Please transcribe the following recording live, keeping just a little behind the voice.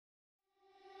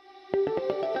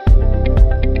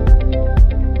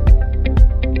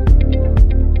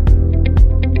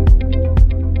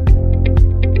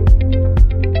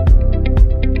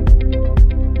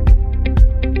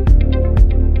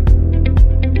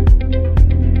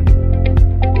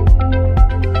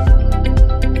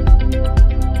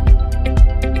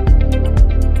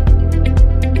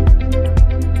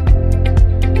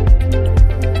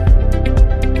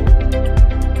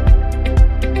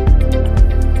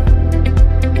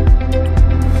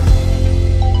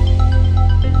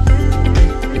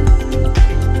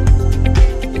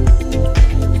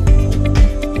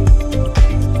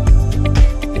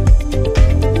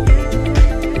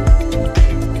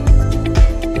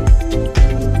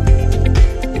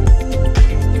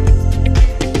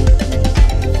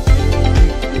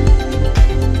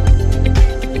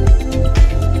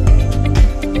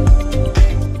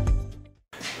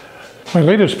My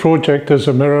latest project is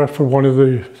a mirror for one of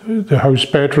the house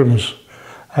bedrooms,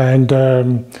 and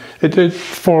it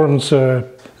forms,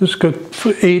 it's got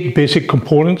 8 basic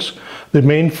components. The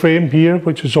main frame here,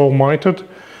 which is all mitered,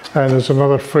 and there's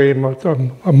another frame,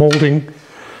 a moulding,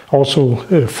 also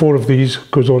 4 of these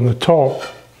goes on the top.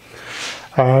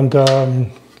 And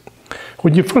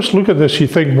when you first look at this, you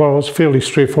think, well, it's fairly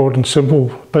straightforward and simple,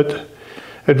 but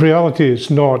in reality it's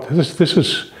not. This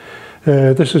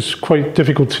is quite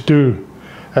difficult to do.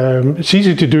 It's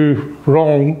easy to do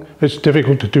wrong, it's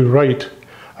difficult to do right.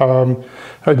 And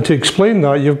to explain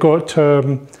that, you've got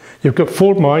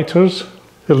 4 miters,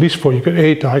 at least 4, you've got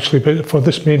 8 actually, but for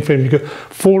this main frame you've got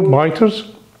 4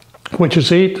 miters, which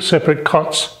is 8 separate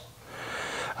cuts.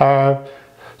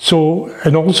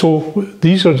 And also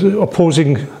these are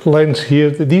opposing lengths here.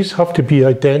 These have to be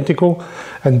identical,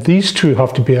 and these 2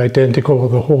 have to be identical, or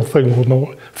the whole thing will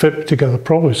not fit together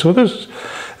properly. So this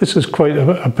is quite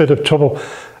a bit of trouble.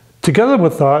 Together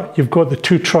with that, you've got the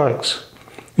 2 tracks.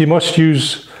 You must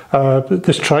use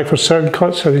this track for certain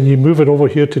cuts, and then you move it over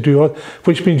here to do it,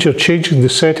 which means you're changing the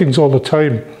settings all the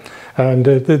time, and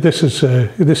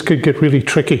this could get really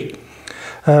tricky.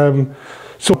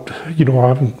 So, you know, I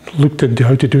haven't looked into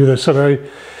how to do this, and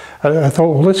I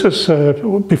thought, well, this is,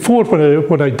 before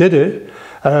when I did it,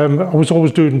 I was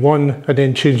always doing one and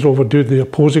then changed over to the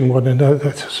opposing one, and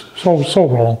it's all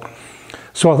wrong.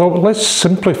 So I thought, well, let's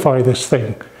simplify this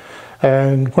thing.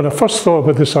 And when I first thought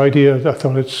about this idea, I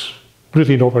thought it's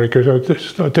really not very good. I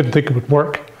didn't think it would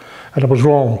work, and I was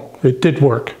wrong. It did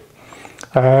work.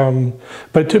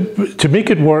 But to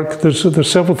make it work, there's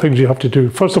several things you have to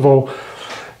do. First of all,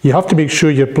 you have to make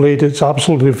sure your blade is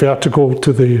absolutely vertical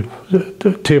to the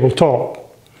tabletop.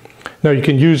 Now you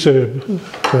can use a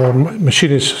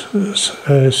machinist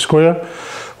square,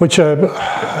 which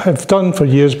I've done for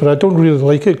years, but I don't really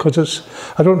like it because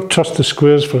I don't trust the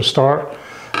squares for a start,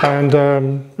 and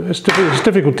it's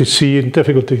difficult to see and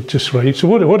difficult to just write. So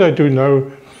what I do now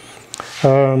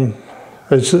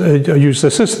is I use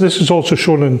this. This is also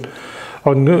shown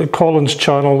on Colin's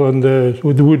channel on the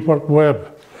Woodwork Web.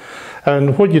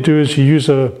 And what you do is you use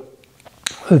the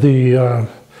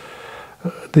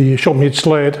shop-made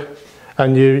sled,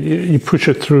 and you push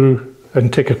it through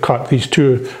and take a cut. These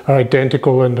 2 are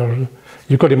identical, and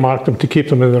you've got to mark them to keep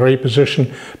them in the right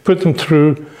position. Put them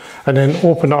through, and then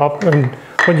open it up. And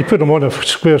when you put them on a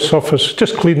square surface,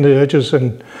 just clean the edges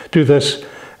and do this.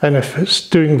 And if it's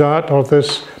doing that or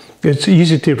this, it's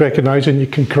easy to recognize, and you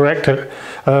can correct it.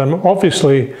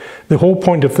 Obviously, the whole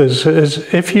point of this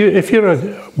is if you're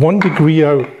 1 degree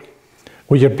out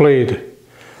with your blade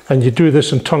and you do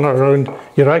this and turn it around,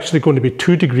 you're actually going to be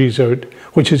 2 degrees out,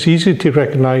 which is easy to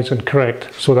recognize and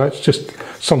correct. So that's just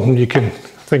something you can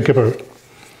think about.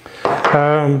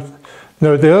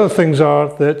 Now the other things are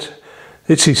that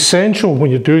it's essential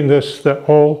when you're doing this that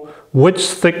all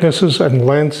widths, thicknesses and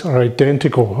lengths are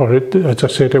identical, or as I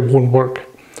said, it won't work.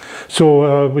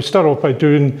 So we start off by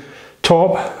doing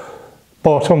top,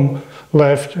 bottom,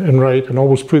 left and right, and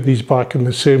always put these back in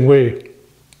the same way.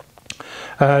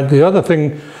 The other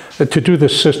thing to do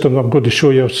this system, I'm going to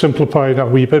show you, I've simplified a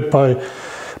wee bit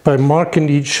by marking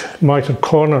each mitered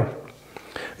corner.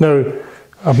 Now,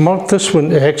 I've marked this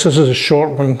one X. This is a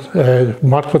short one,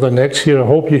 marked with an X here. I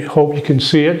hope you can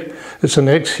see it. It's an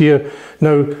X here.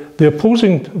 Now, the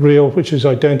opposing rail, which is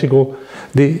identical,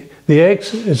 the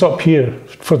X is up here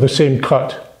for the same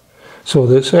cut. So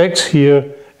there's X here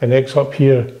and X up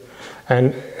here.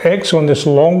 And X on this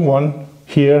long one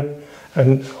here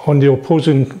and on the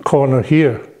opposing corner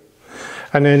here.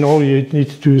 And then all you need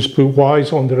to do is put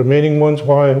Y's on the remaining ones,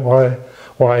 Y, Y,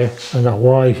 Y, and a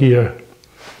Y here.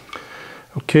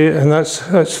 Okay, and that's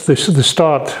the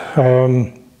start.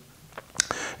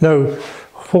 Now,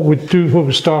 what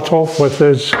we start off with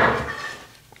is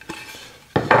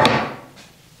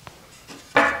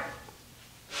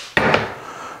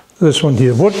this one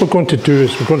here. What we're going to do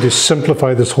is we're going to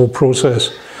simplify this whole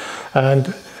process,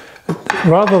 and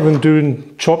rather than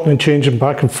doing chopping and changing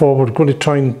back and forward, we're going to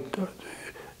try and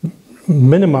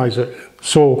minimize it.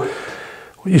 So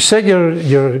you set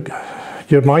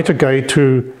your miter guide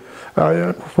to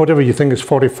whatever you think is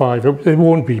 45. It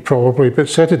won't be probably, but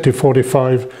set it to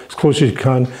 45 as close as you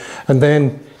can, and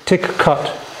then take a cut.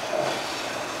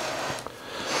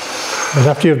 And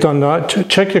after you've done that,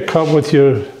 check your cut with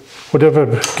your whatever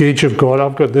gauge you've got.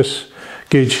 I've got this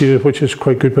gauge here, which is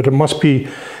quite good, but it must be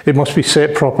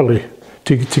set properly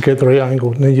to get the right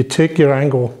angle. And then you take your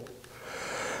angle.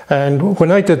 And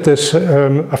when I did this,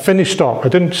 I finished up. I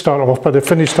didn't start off, but I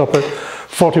finished up at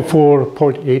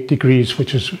 44.8 degrees,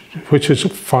 which is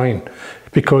fine,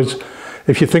 because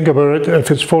if you think about it,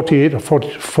 if it's 48 or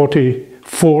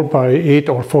 44 by 8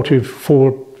 or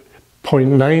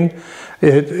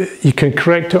 44.9, you can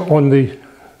correct it on the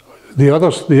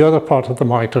other part of the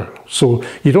mitre. So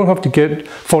you don't have to get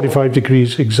 45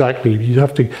 degrees exactly. You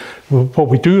have to, what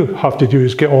we do have to do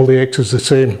is get all the X's the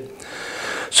same.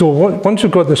 So once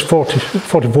you've got this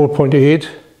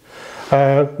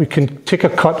 44.8, we can take a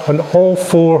cut on all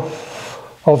 4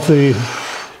 of the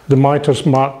mitres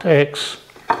marked X.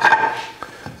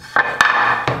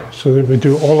 So that we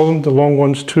do all of them, the long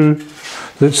ones too.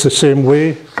 It's the same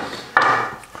way,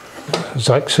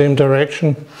 exact same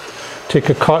direction. Take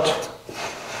a cut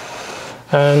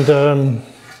and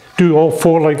do all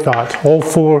 4 like that. All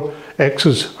 4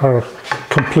 X's are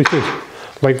completed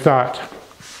like that.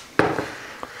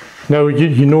 Now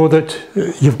you know that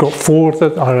you've got 4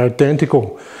 that are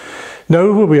identical.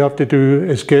 Now what we have to do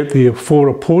is get the 4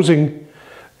 opposing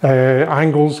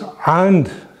angles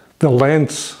and the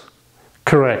lengths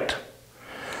correct.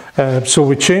 So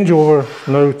we change over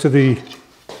now to the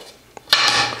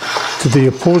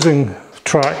opposing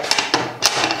track,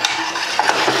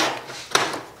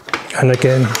 and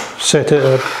again set it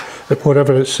at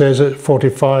whatever it says at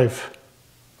 45.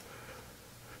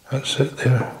 That's it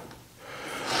there.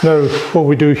 Now what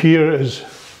we do here is,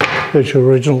 there's your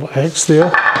original X there.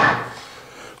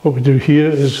 What we do here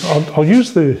is, I'll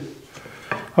use the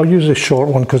short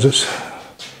one because it's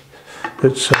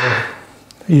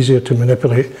easier to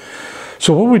manipulate.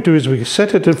 So what we do is we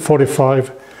set it at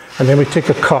 45 and then we take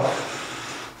a cut.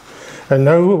 And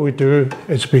now what we do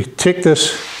is we take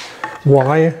this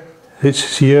Y,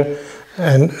 it's here,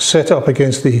 and set it up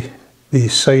against the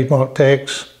side marked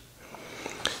X.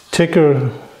 Take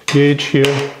our gauge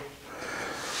here,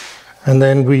 and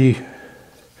then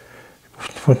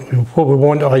what we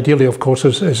want ideally, of course,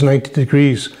 is 90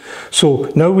 degrees. So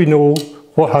now we know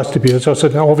what has to be. As I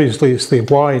said, now obviously it's the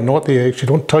Y, not the X. You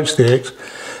don't touch the X,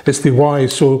 it's the Y.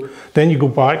 So then you go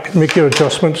back, make your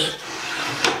adjustments,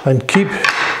 and keep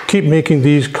making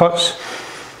these cuts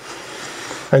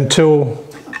until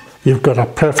you've got a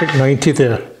perfect 90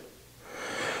 there.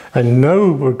 And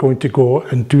now we're going to go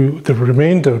and do the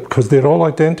remainder, because they're all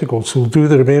identical. So we'll do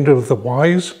the remainder of the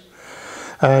Y's,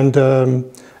 and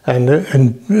in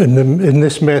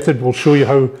this method we'll show you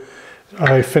how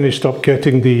I finished up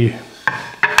getting the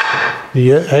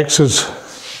X's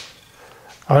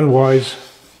and Y's.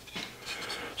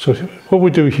 So what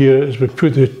we do here is we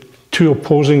put the 2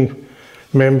 opposing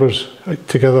members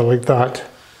together like that,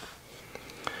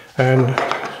 and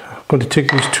I'm going to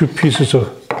take these 2 pieces of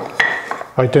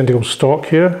identical stock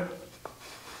here,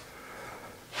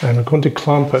 and I'm going to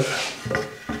clamp it.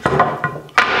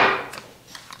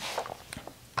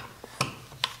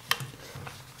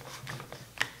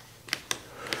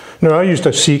 Now I used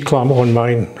a C-clamp on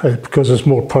mine because there's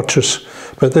more purchase,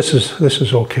 but this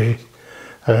is okay,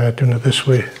 doing it this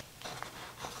way.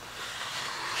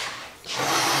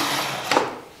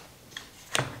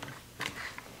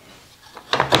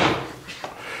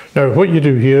 Now what you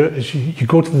do here is you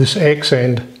go to this X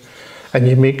end and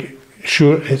you make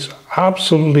sure it's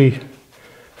absolutely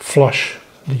flush.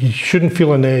 You shouldn't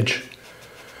feel an edge.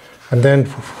 And then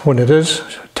when it is,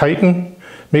 tighten,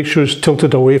 make sure it's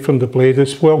tilted away from the blade.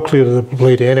 It's well clear of the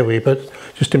blade anyway, but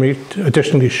just to make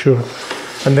additionally sure.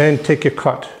 And then take your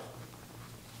cut.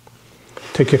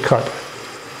 Take your cut.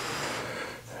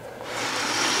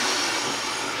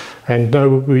 And now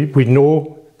we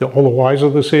know that all the Y's are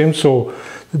the same, so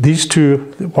these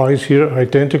 2 Y's here are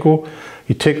identical.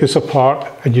 You take this apart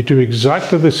and you do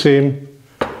exactly the same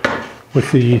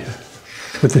with the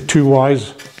 2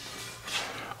 Y's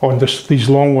on these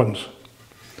long ones.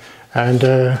 And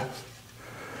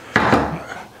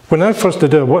when I first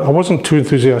did it, I wasn't too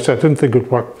enthusiastic. I didn't think it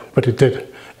would work, but it did.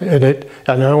 And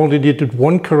I only needed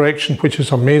 1 correction, which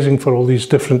is amazing for all these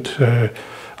different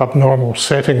abnormal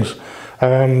settings.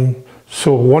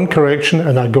 So 1 correction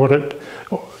and I got it.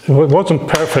 It wasn't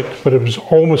perfect, but it was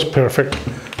almost perfect,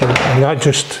 and that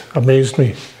just amazed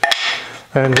me.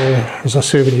 And as I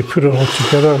say, when you put it all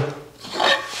together,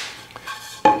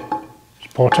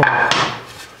 bottom,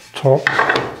 top,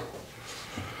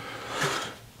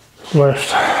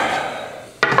 left.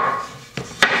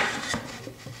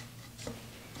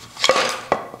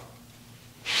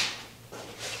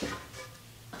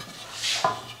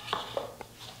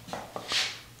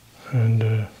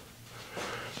 And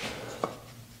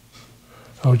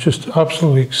I was just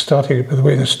absolutely ecstatic with the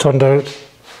way this turned out.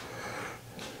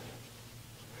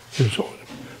 It was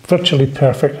virtually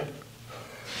perfect.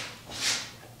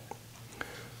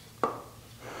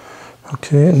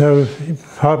 Okay, now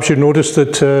perhaps you noticed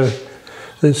that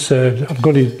I'm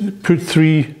going to put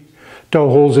 3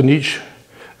 dowel holes in each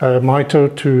mitre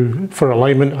for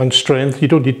alignment and strength. You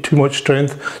don't need too much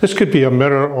strength. This could be a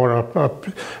mirror or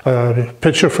a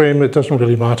picture frame, it doesn't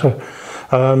really matter.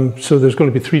 So there's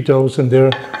going to be 3 dowels in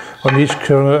there on each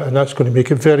corner, and that's going to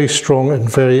make it very strong and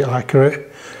very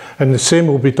accurate. And the same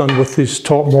will be done with this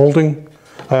top moulding.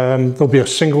 There'll be a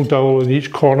single dowel in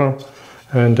each corner,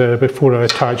 and before I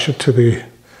attach it to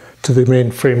the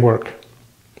main framework.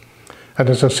 And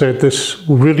as I said, this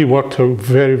really worked out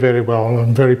very, very well, and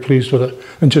I'm very pleased with it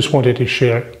and just wanted to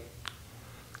share it.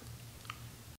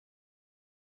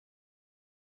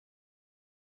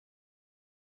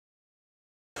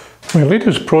 My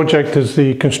latest project is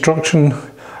the construction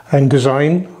and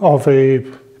design of a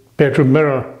bedroom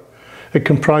mirror. It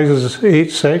comprises 8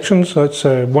 sections. That's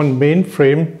one main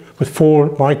frame with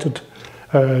 4 mitered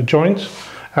joints,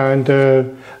 and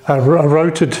a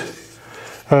routed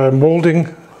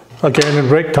moulding, again in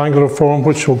rectangular form,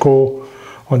 which will go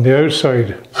on the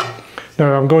outside.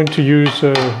 Now I'm going to use,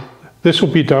 this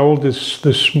will be dowelled,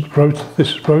 this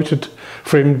routed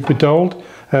frame will be dowelled,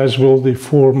 as will the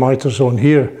 4 mitres on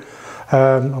here.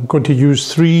 I'm going to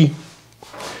use three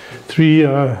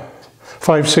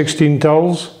 5/16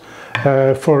 dowels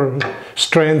for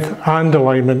strength and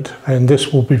alignment, and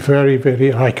this will be very,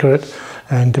 very accurate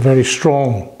and very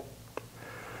strong.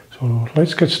 So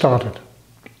let's get started.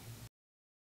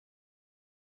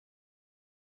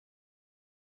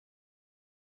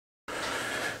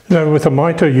 Now with a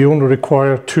mitre you only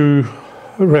require 2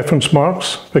 reference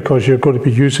marks because you're going to be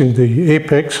using the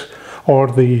apex or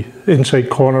the inside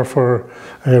corner for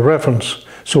reference.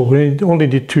 So we only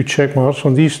need 2 check marks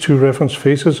on these 2 reference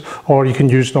faces, or you can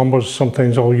use numbers.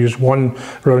 Sometimes I'll use 1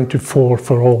 round to 4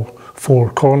 for all 4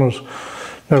 corners.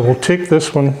 Now we'll take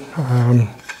this one,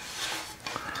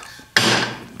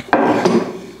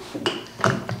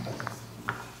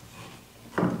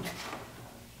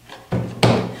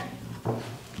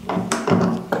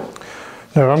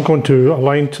 now I'm going to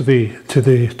align to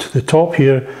the top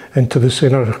here and to this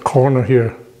inner corner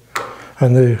here,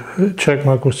 and the check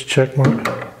mark goes to check mark.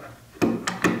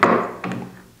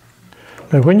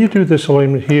 Now when you do this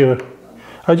alignment here,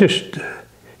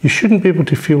 you shouldn't be able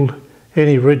to feel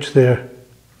any ridge there,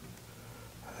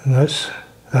 and that's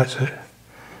it.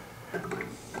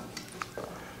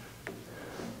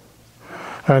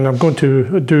 And I'm going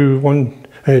to do 1,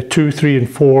 2, 3 and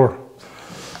 4.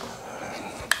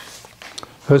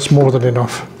 That's more than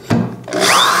enough.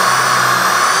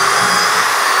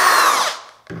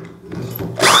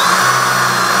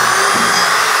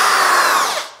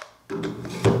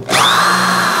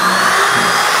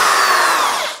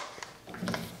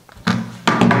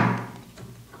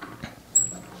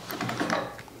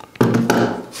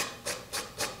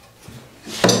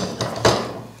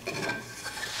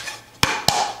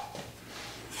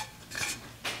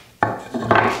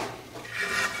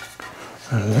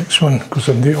 And the next one goes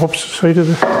on the opposite side of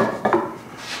the...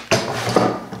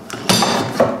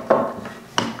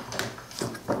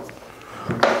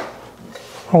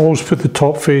 I always put the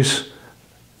top face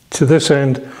to this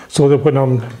end so that when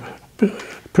I'm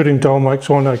putting Dowelmax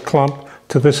on, I clamp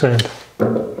to this end.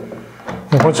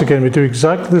 And once again we do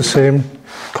exactly the same,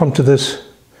 come to this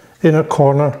inner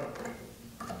corner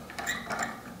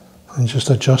and just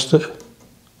adjust it.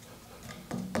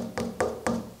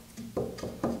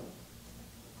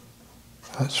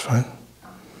 That's fine.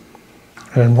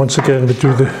 And once again we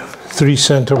do the 3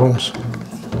 center ones.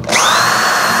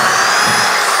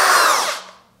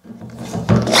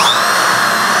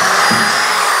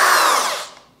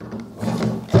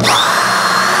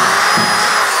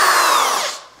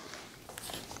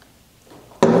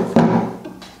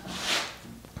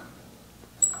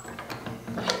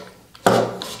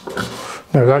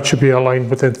 Now that should be aligned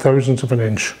within thousandths of an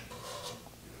inch.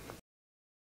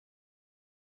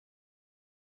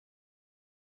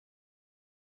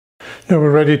 Now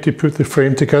we're ready to put the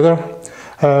frame together.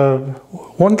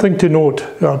 One thing to note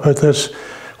about this,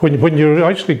 when you're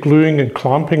actually gluing and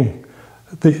clamping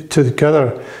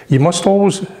together, you must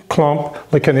always clamp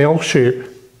like an L shape,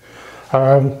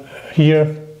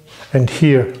 here and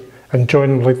here, and join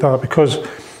them like that, because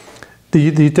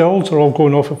the dowels are all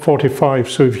going off at 45,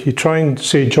 so if you try and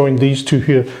say join these 2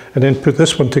 here and then put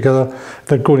this one together,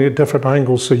 they're going at different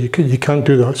angles, so you can't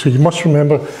do that. So you must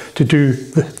remember to do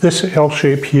this L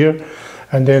shape here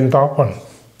and then that one.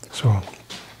 So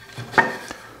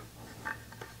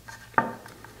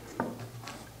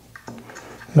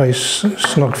nice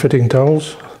snug fitting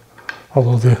dowels,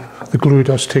 although the glue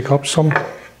does take up some.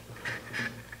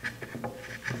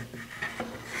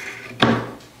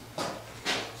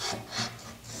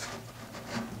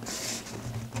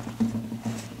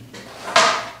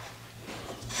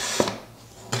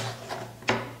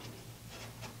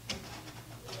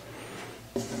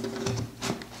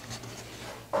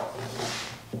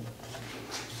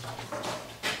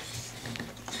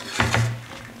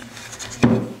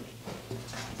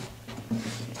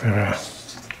 There we are.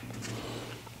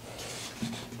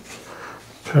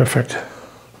 Perfect.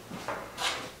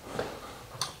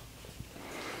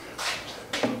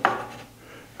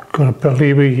 Got a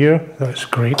belly here, that's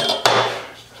great.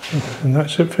 And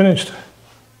that's it finished.